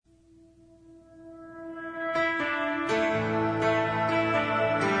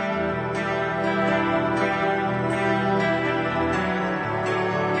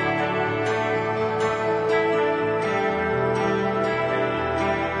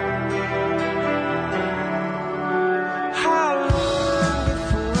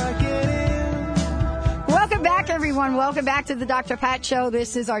everyone. Welcome back to the Dr. Pat Show.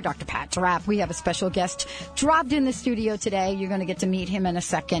 This is our Dr. Pat's Wrap. We have a special guest dropped in the studio today. You're going to get to meet him in a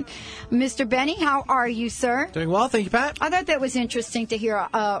second. Mr. Benny, how are you, sir? Doing well, thank you, Pat. I thought that was interesting to hear,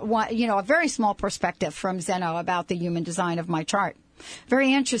 a very small perspective from Zeno about the human design of my chart.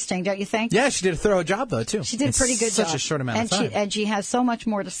 Very interesting, don't you think? Yeah, she did a thorough job, though, too. She did a pretty good job. Such a short amount of time. And she has so much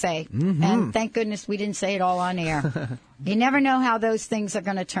more to say. Mm-hmm. And thank goodness we didn't say it all on air. You never know how those things are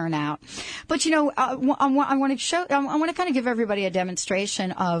going to turn out. But, I want to kind of give everybody a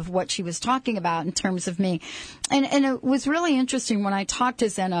demonstration of what she was talking about in terms of me. And it was really interesting when I talked to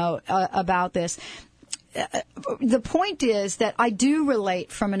Zeno about this. The point is that I do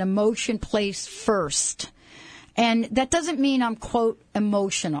relate from an emotion place first. And that doesn't mean I'm, quote,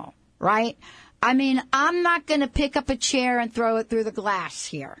 emotional, right? I mean, I'm not going to pick up a chair and throw it through the glass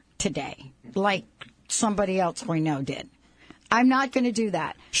here today, like somebody else we know did. I'm not going to do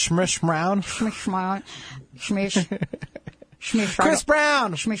that. Schmish Brown. Schmish Brown. Schmish. Chris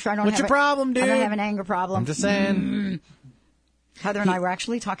Brown. Schmish, I don't What's have your problem, dude? I don't have an anger problem. I'm just saying. Heather and I were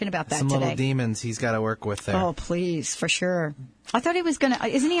actually talking about that today. Some little demons he's got to work with there. Oh, please, for sure. I thought he was going to...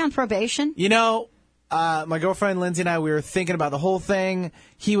 Isn't he on probation? My girlfriend Lindsay and I, we were thinking about the whole thing.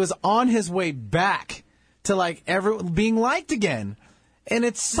 He was on his way back to being liked again, and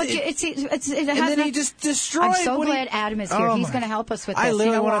and then he just destroyed. I'm so glad Adam is here. He's going to help us with this. I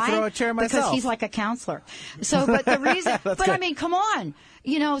literally want to throw a chair myself because he's like a counselor. So, but the reason, good. I mean, come on.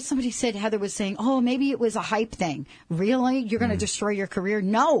 Somebody said, Heather was saying, oh, maybe it was a hype thing. Really? You're going to destroy your career?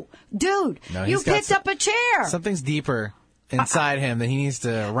 No, dude. No, you picked up a chair. Something's deeper inside him that he needs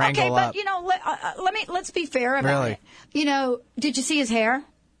to wrangle up. Okay, but let's be fair about it. Did you see his hair?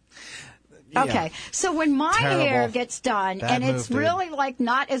 Yeah. Okay, so when my hair gets done and it's really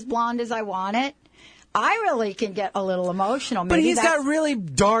not as blonde as I want it, I really can get a little emotional. But he's got really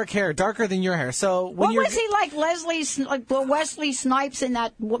dark hair, darker than your hair. So when was he like Wesley Snipes in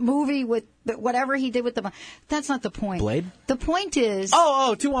that movie with whatever he did with the? That's not the point. Blade. The point is.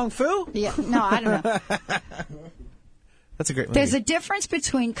 Tu Wong Fu. Yeah. No, I don't know. That's a great movie. There's a difference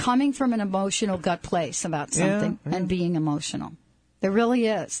between coming from an emotional gut place about something and being emotional. There really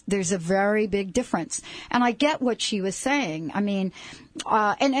is. There's a very big difference. And I get what she was saying. I mean,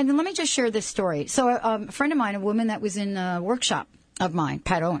 and let me just share this story. So a friend of mine, a woman that was in a workshop of mine,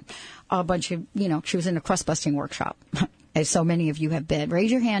 Pat Owen, a bunch of, she was in a crust-busting workshop. As so many of you have been.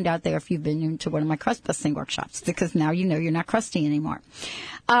 Raise your hand out there if you've been into one of my crust-busting workshops, because now you know you're not crusty anymore.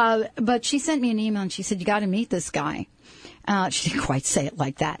 But she sent me an email and she said, you got to meet this guy. She didn't quite say it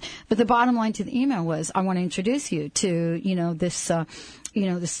like that, but the bottom line to the email was, I want to introduce you to, this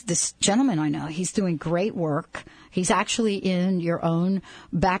gentleman I know. He's doing great work. He's actually in your own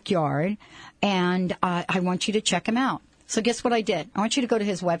backyard, and I want you to check him out. So guess what I did? I want you to go to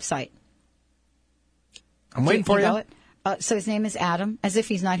his website. I'm waiting for you. So his name is Adam, as if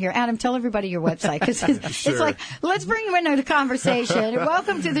he's not here. Adam, tell everybody your website, because It's like, let's bring you into the conversation.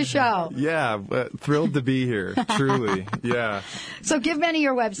 Welcome to the show. Yeah, thrilled to be here, truly. Yeah. So give Benny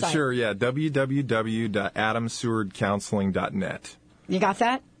your website. Sure, yeah, www.adamsewardcounseling.net. You got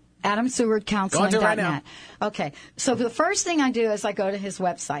that? AdamSewardCounseling.net. Right now. Okay, so the first thing I do is I go to his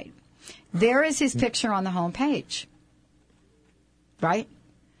website. There is his picture on the home page, right?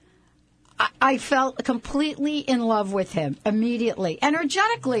 I felt completely in love with him immediately,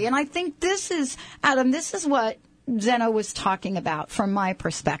 energetically. And I think this is what Zeno was talking about from my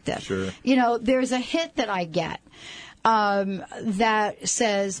perspective. Sure. There's a hit that I get that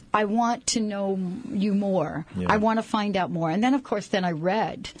says, I want to know you more. Yeah. I want to find out more. And then, of course, I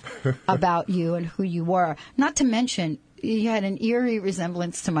read about you and who you were. Not to mention, you had an eerie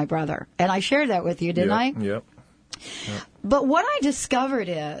resemblance to my brother. And I shared that with you, didn't I? Yep. But what I discovered,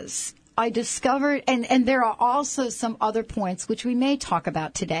 and there are also some other points which we may talk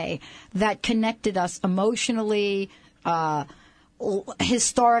about today that connected us emotionally,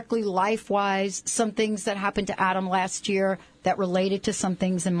 historically, life-wise, some things that happened to Adam last year that related to some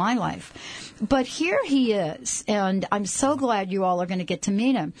things in my life. But here he is, and I'm so glad you all are going to get to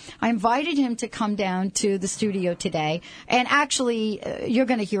meet him. I invited him to come down to the studio today, and actually, you're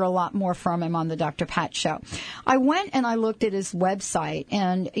going to hear a lot more from him on the Dr. Pat Show. I went and I looked at his website,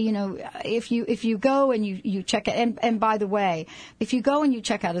 and, if you go and you check it, and by the way, if you go and you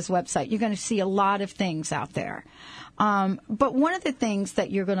check out his website, you're going to see a lot of things out there. But one of the things that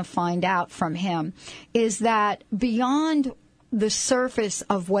you're going to find out from him is that beyond the surface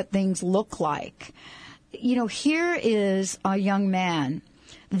of what things look like, here is a young man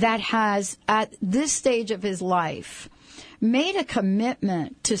that has, at this stage of his life, made a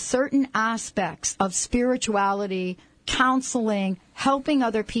commitment to certain aspects of spirituality, counseling, helping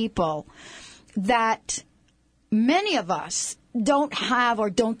other people that many of us don't have or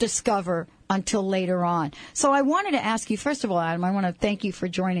don't discover until later on. So I wanted to ask you, first of all, Adam, I want to thank you for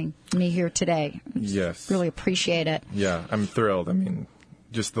joining me here today. Yes. Really appreciate it. Yeah, I'm thrilled. I mean,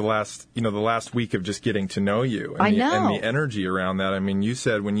 just the last week of just getting to know you. And I know. And the energy around that. I mean, you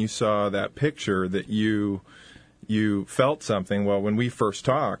said when you saw that picture that you felt something. Well, when we first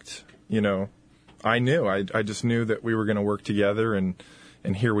talked, I knew. I just knew that we were going to work together, and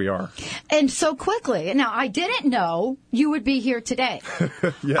here we are. And so quickly. Now, I didn't know you would be here today.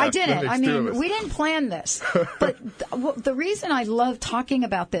 Yeah, I didn't. I mean, we didn't plan this. But the reason I love talking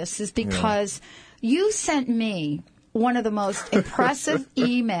about this is because you sent me one of the most impressive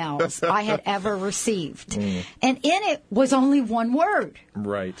emails I had ever received. And in it was only one word.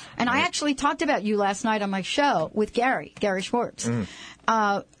 Right. And I actually talked about you last night on my show with Gary Schwartz.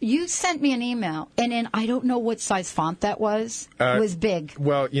 You sent me an email, and in I don't know what size font that was. It was big.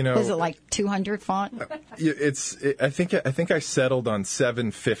 Well, was it like 200 font? I think I settled on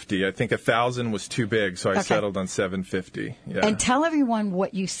 750. I think 1,000 was too big, so I settled on 750. Yeah. And tell everyone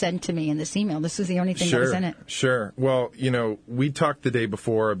what you sent to me in this email. This was the only thing that was in it. Sure. Well, we talked the day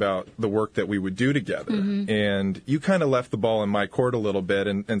before about the work that we would do together, and you kind of left the ball in my court a little bit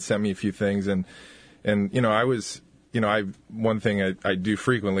and sent me a few things, and I was. One thing I do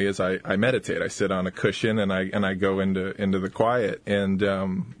frequently is I meditate. I sit on a cushion and I go into the quiet. And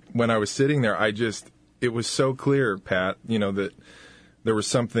when I was sitting there, it was so clear, Pat, that there was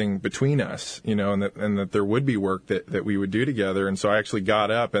something between us, and that there would be work that we would do together. And so I actually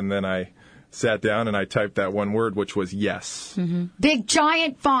got up and then I sat down and I typed that one word, which was yes. Mm-hmm. Big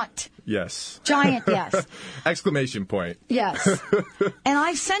giant font. Yes. Giant yes. Exclamation point. Yes. And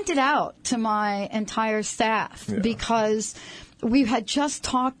I sent it out to my entire staff because we had just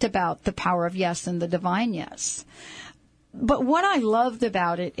talked about the power of yes and the divine yes. But what I loved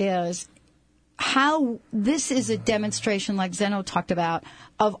about it is how this is a demonstration, like Zeno talked about,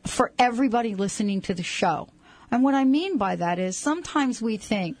 for everybody listening to the show. And what I mean by that is sometimes we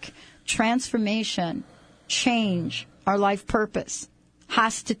think transformation, change, our life purpose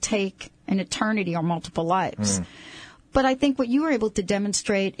has to take an eternity or multiple lives. But I think what you were able to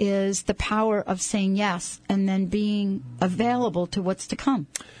demonstrate is the power of saying yes and then being available to what's to come.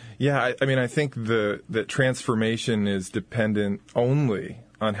 Yeah, I think that transformation is dependent only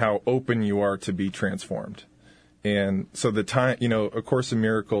on how open you are to be transformed. And so the time, A Course in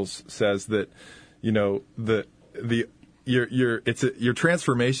Miracles says that, your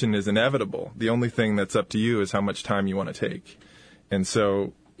transformation is inevitable. The only thing that's up to you is how much time you want to take. And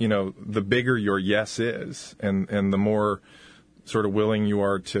so, the bigger your yes is and the more sort of willing you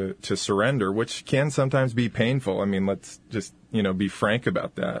are to surrender, which can sometimes be painful. I mean, let's just, be frank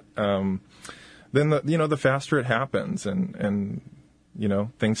about that. Then the faster it happens and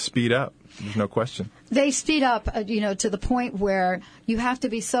things speed up. There's no question. They speed up, to the point where you have to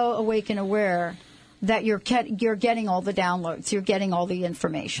be so awake and aware that you're getting all the downloads, you're getting all the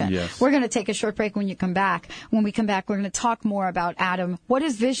information. Yes. We're going to take a short break when you come back. When we come back, we're going to talk more about Adam, what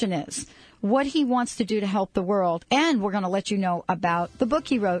his vision is, what he wants to do to help the world, and we're going to let you know about the book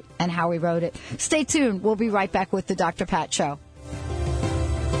he wrote and how he wrote it. Stay tuned. We'll be right back with the Dr. Pat Show.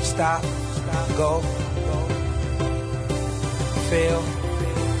 Stop, go, fail,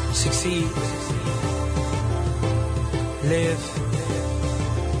 succeed, live,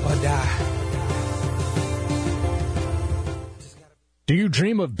 or die. Do you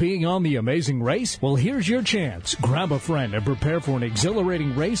dream of being on The Amazing Race? Well, here's your chance. Grab a friend and prepare for an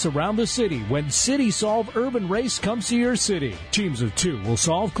exhilarating race around the city when City Solve Urban Race comes to your city. Teams of 2 will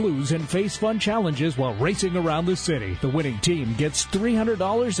solve clues and face fun challenges while racing around the city. The winning team gets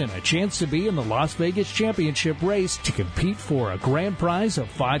 $300 and a chance to be in the Las Vegas Championship race to compete for a grand prize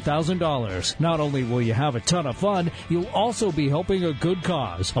of $5,000. Not only will you have a ton of fun, you'll also be helping a good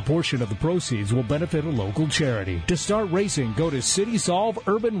cause. A portion of the proceeds will benefit a local charity. To start racing, go to CitySolveUrbanRace.com.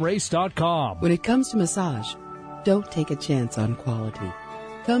 When it comes to massage, don't take a chance on quality.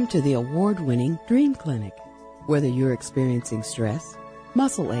 Come to the award-winning Dream Clinic. Whether you're experiencing stress,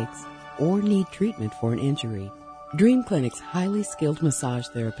 muscle aches, or need treatment for an injury, Dream Clinic's highly skilled massage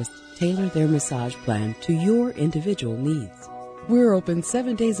therapists tailor their massage plan to your individual needs. We're open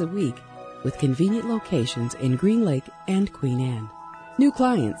 7 days a week with convenient locations in Green Lake and Queen Anne. New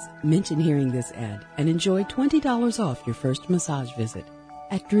clients, mention hearing this ad and enjoy $20 off your first massage visit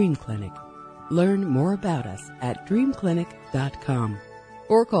at Dream Clinic. Learn more about us at dreamclinic.com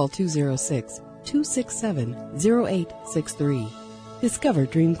or call 206-267-0863. Discover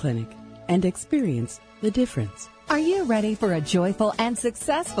Dream Clinic and experience the difference. Are you ready for a joyful and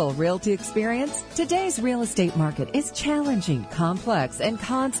successful realty experience? Today's real estate market is challenging, complex, and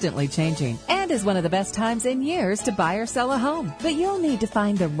constantly changing, and is one of the best times in years to buy or sell a home. But you'll need to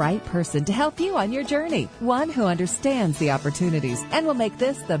find the right person to help you on your journey, one who understands the opportunities and will make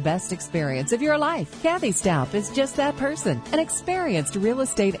this the best experience of your life. Kathy Staup is just that person, an experienced real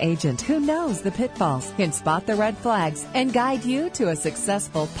estate agent who knows the pitfalls, can spot the red flags, and guide you to a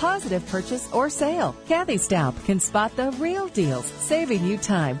successful, positive purchase or sale. Kathy Staup can spot the real deals, saving you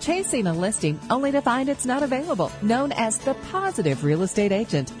time chasing a listing only to find it's not available. Known as the Positive Real Estate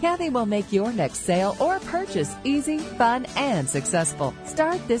Agent, Kathy will make your next sale or purchase easy, fun, and successful.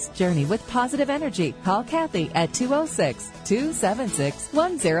 Start this journey with positive energy. Call Kathy at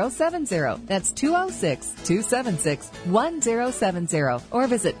 206-276-1070. That's 206-276-1070. Or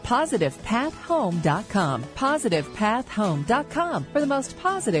visit PositivePathHome.com. PositivePathHome.com for the most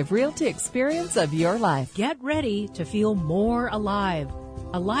positive realty experience of your life. Get ready to feel more alive.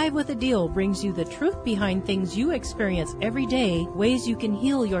 Alive with a Deal brings you the truth behind things you experience every day, ways you can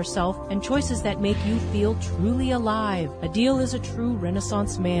heal yourself, and choices that make you feel truly alive. A Deal is a true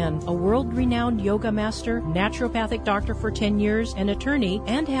Renaissance man, a world-renowned yoga master, naturopathic doctor for 10 years, an attorney,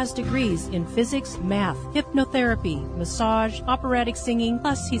 and has degrees in physics, math, hypnotherapy, massage, operatic singing,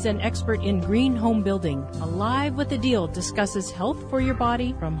 plus he's an expert in green home building. Alive with a Deal discusses health for your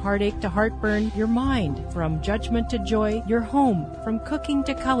body, from heartache to heartburn, your mind, from judgment to joy, your home, from cooking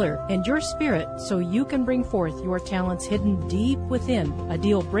to color, and your spirit, so you can bring forth your talents hidden deep within. A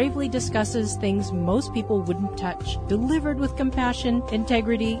Deal bravely discusses things most people wouldn't touch, delivered with compassion,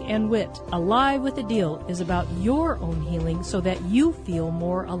 integrity, and wit. Alive with a Deal is about your own healing so that you feel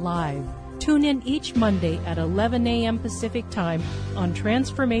more alive. Tune in each Monday at 11 a.m. Pacific Time on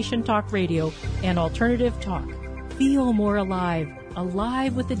Transformation Talk Radio and Alternative Talk. Feel more alive.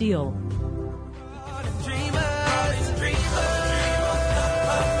 Alive with a Deal.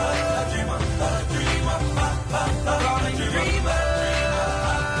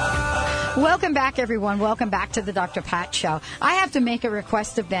 Welcome back, everyone. Welcome back to the Dr. Pat Show. I have to make a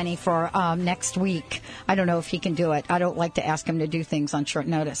request of Benny for next week. I don't know if he can do it. I don't like to ask him to do things on short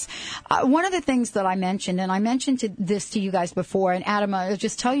notice. One of the things that I mentioned, and I mentioned this to you guys before, and Adam, I'll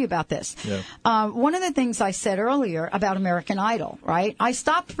just tell you about this. Yeah. One of the things I said earlier about American Idol, right? I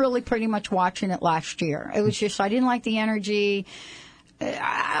stopped really pretty much watching it last year. It was just, I didn't like the energy.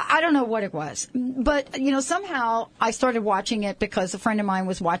 I don't know what it was, but, somehow I started watching it because a friend of mine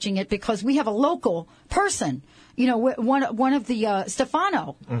was watching it because we have a local person, one of the,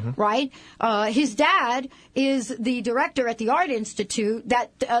 Stefano, right? His dad is the director at the Art Institute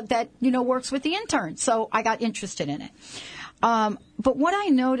that works with the interns. So I got interested in it. But what I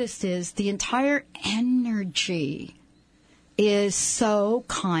noticed is the entire energy is so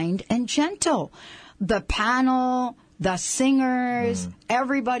kind and gentle. The panel, the singers,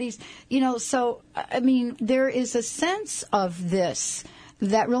 everybody's, so, there is a sense of this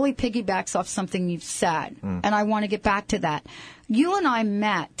that really piggybacks off something you've said. And I want to get back to that. You and I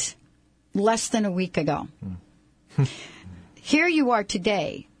met less than a week ago. Here you are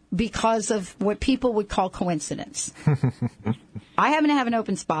today because of what people would call coincidence. I happen to have an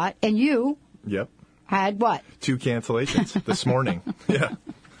open spot, and you had what? 2 cancellations this morning. Yeah.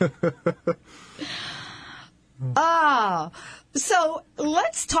 So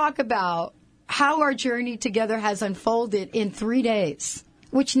let's talk about how our journey together has unfolded in 3 days,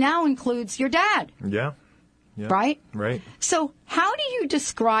 which now includes your dad. Yeah. Right? Right. So how do you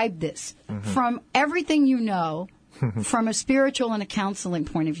describe this from everything you know, from a spiritual and a counseling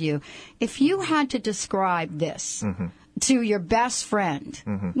point of view? If you had to describe this to your best friend,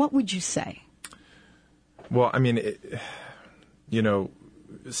 what would you say? Well,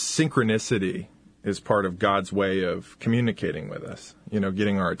 synchronicity is part of God's way of communicating with us,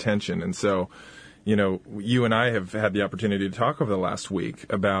 getting our attention. And so, you and I have had the opportunity to talk over the last week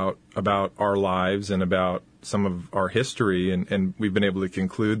about our lives and about some of our history, and we've been able to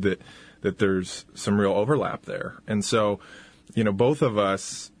conclude that there's some real overlap there. And so, both of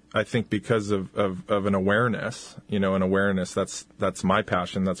us, I think because of an awareness, that's my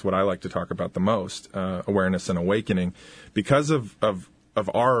passion. That's what I like to talk about the most, awareness and awakening. Because of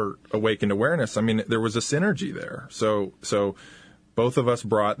our awakened awareness, there was a synergy there. So both of us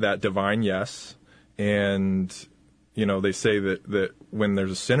brought that divine yes. And, they say that when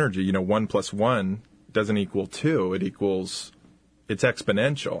there's a synergy, 1 + 1 doesn't equal 2. It's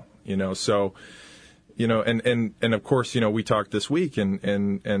exponential, So, and of course, we talked this week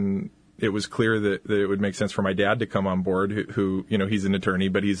and it was clear that it would make sense for my dad to come on board who he's an attorney,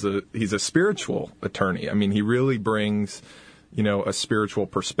 but he's a spiritual attorney. He really brings, a spiritual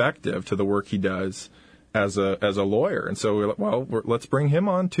perspective to the work he does as a lawyer. And so we're like, well, let's bring him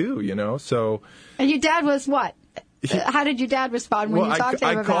on too, So. And your dad was what? How did your dad respond when you talked to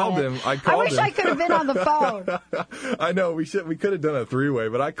him about it? I wish I could have been on the phone. I know we could have done a 3-way,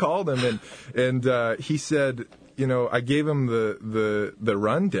 but I called him and he said, I gave him the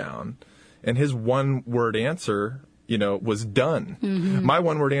rundown, and his one-word answer, was done. Mm-hmm. My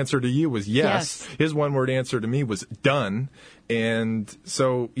one-word answer to you was yes. His one-word answer to me was done. And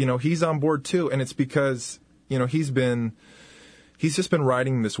so, he's on board too. And it's because, he's just been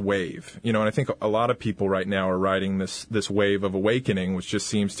riding this wave, and I think a lot of people right now are riding this wave of awakening, which just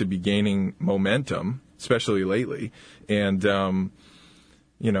seems to be gaining momentum, especially lately. And,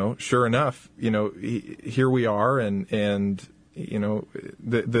 sure enough, here we are, and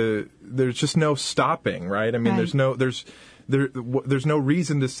there's just no stopping, right? I mean, right. There's no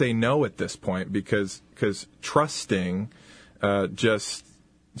reason to say no at this point because trusting, just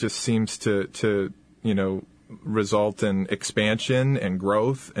seems to result in expansion and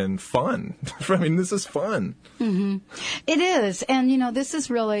growth and fun. I mean, this is fun. Mm-hmm. It is. And, this is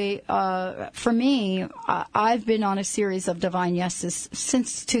really, for me, I've been on a series of Divine Yeses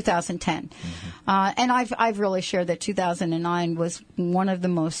since 2010. Mm-hmm. And I've really shared that 2009 was one of the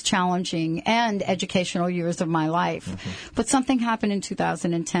most challenging and educational years of my life. Mm-hmm. But something happened in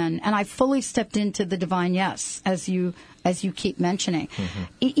 2010, and I fully stepped into the Divine Yes, as you keep mentioning, mm-hmm.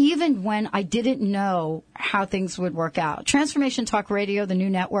 Even when I didn't know how things would work out. Transformation Talk Radio, the new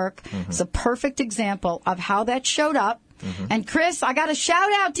network, mm-hmm. is a perfect example of how that showed up. Mm-hmm. And Chris, I got a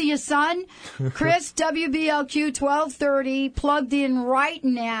shout out to you, son. Chris, WBLQ 1230, plugged in right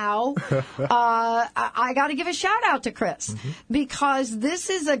now. I got to give a shout out to Chris, mm-hmm. because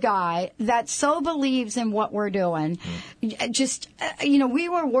this is a guy that so believes in what we're doing. Mm-hmm. Just, we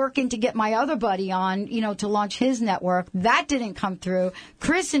were working to get my other buddy on, to launch his network. That didn't come through.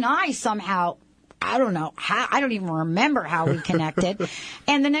 Chris and I somehow, I don't know how, I don't even remember how we connected.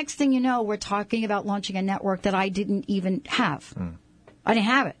 And the next thing you know, we're talking about launching a network that I didn't even have. Mm. I didn't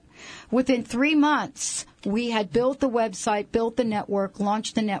have it. Within 3 months, we had built the website, built the network,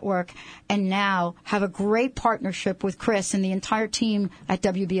 launched the network, and now have a great partnership with Chris and the entire team at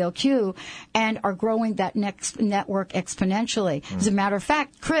WBLQ and are growing that next network exponentially. Mm. As a matter of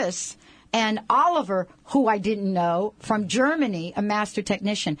fact, Chris and Oliver, who I didn't know, from Germany, a master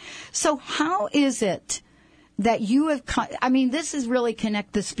technician. So how is it that you have, this is really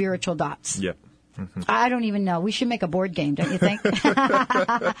connect the spiritual dots. Yep. Mm-hmm. I don't even know. We should make a board game, don't you think?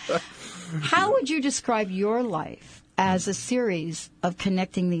 How would you describe your life as a series of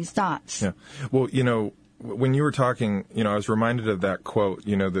connecting these dots? Yeah. Well, when you were talking, I was reminded of that quote,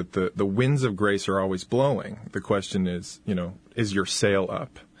 that the winds of grace are always blowing. The question is, is your sail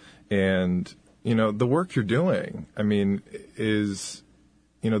up? And, the work you're doing, is,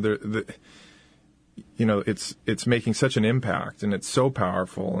 it's making such an impact, and it's so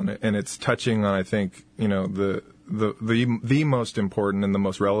powerful, and it's touching on, I think, the most important and the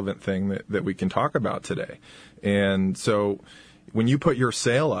most relevant thing that we can talk about today. And so when you put your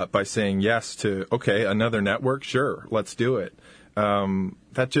sail up by saying yes to, okay, another network, sure, let's do it.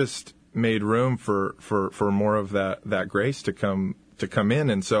 That just made room for more of that grace to come in.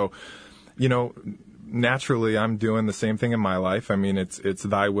 And so, naturally I'm doing the same thing in my life. It's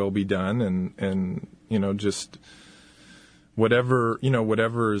thy will be done, and just whatever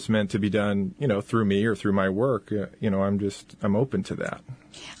is meant to be done, through me or through my work, I'm open to that.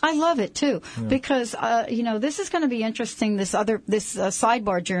 I love it too, because this is going to be interesting. This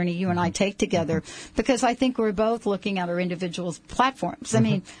sidebar journey you and I take together, mm-hmm. because I think we're both looking at our individual platforms.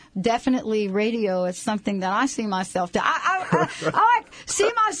 Mm-hmm. Definitely radio is something that I see myself. I see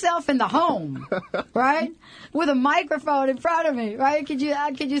myself in the home, right, with a microphone in front of me, right? Could you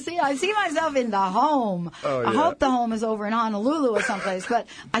see? I see myself in the home. Oh, yeah. I hope the home is over in Honolulu or someplace, but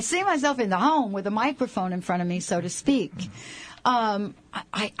I see myself in the home with a microphone in front of me, so to speak. Mm-hmm. I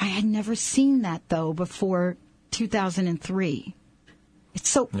had never seen that, though, before 2003. It's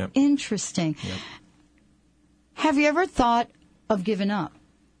so interesting. Yep. Have you ever thought of giving up?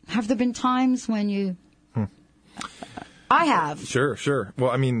 Have there been times when you... I have. Sure.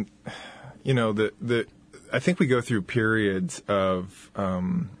 Well, I think we go through periods of,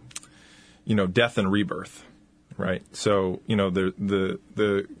 death and rebirth, right? So,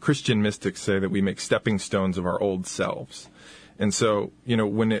 the Christian mystics say that we make stepping stones of our old selves. And so,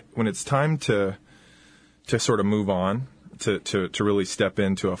 when it's time to sort of move on, to really step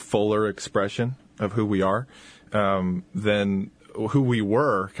into a fuller expression of who we are, then who we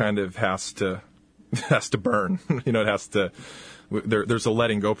were kind of has to has to burn. It has to. There's a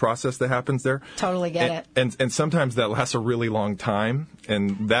letting go process that happens there. Totally get it. And sometimes that lasts a really long time,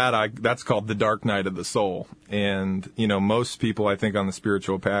 and that's called the dark night of the soul. And most people, I think, on the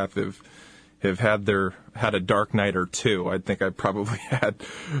spiritual path have had a dark night or two. I think I probably had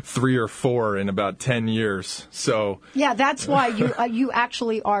 3 or 4 in about 10 years. So yeah, that's why you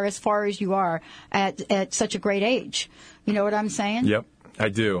actually are as far as you are at such a great age. You know what I'm saying? Yep, I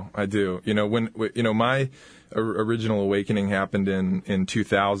do. When my original awakening happened in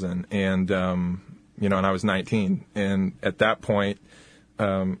 2000, and and I was 19, and at that point,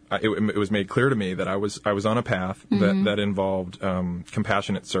 it was made clear to me that I was on a path that involved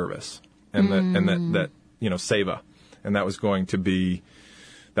compassionate service, and that seva, and that was going to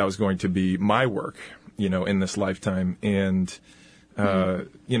be my work, in this lifetime, and part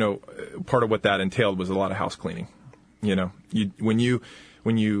of what that entailed was a lot of house cleaning.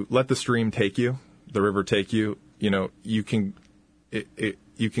 When you let the stream take you, the river take you, you can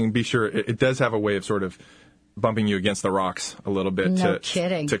be sure it does have a way of sort of bumping you against the rocks a little bit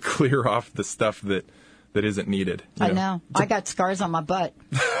to clear off the stuff that isn't needed. I know. I got scars on my butt.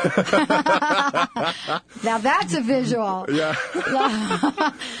 Now that's a visual. Yeah.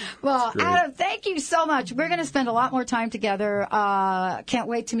 Well, Adam, thank you so much. We're going to spend a lot more time together. Can't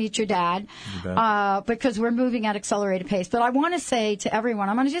wait to meet your dad because we're moving at accelerated pace. But I want to say to everyone,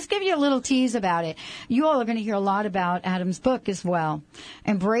 I'm going to just give you a little tease about it. You all are going to hear a lot about Adam's book as well.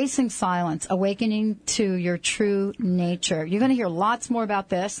 Embracing Silence, Awakening to Your True Nature. You're going to hear lots more about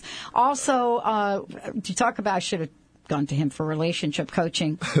this. Also, to talk about, I should have gone to him for relationship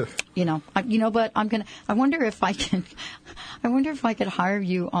coaching. But I wonder if I could hire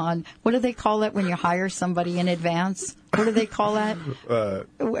you on, what do they call it when you hire somebody in advance? What do they call that?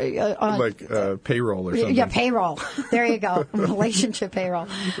 Payroll or something. Yeah, payroll. There you go. Relationship payroll.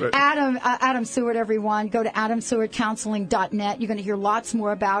 Right. Adam Seward, everyone. Go to adamsewardcounseling.net. You're going to hear lots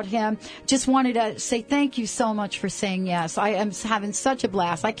more about him. Just wanted to say thank you so much for saying yes. I am having such a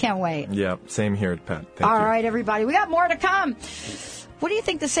blast. I can't wait. Yeah, same here, Pat. Thank you. All right, everybody. We got more to come. What do you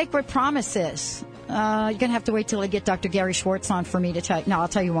think the sacred promise is? You're going to have to wait till I get Dr. Gary Schwartz on for me to tell you. No, I'll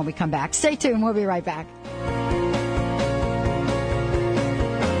tell you when we come back. Stay tuned. We'll be right back.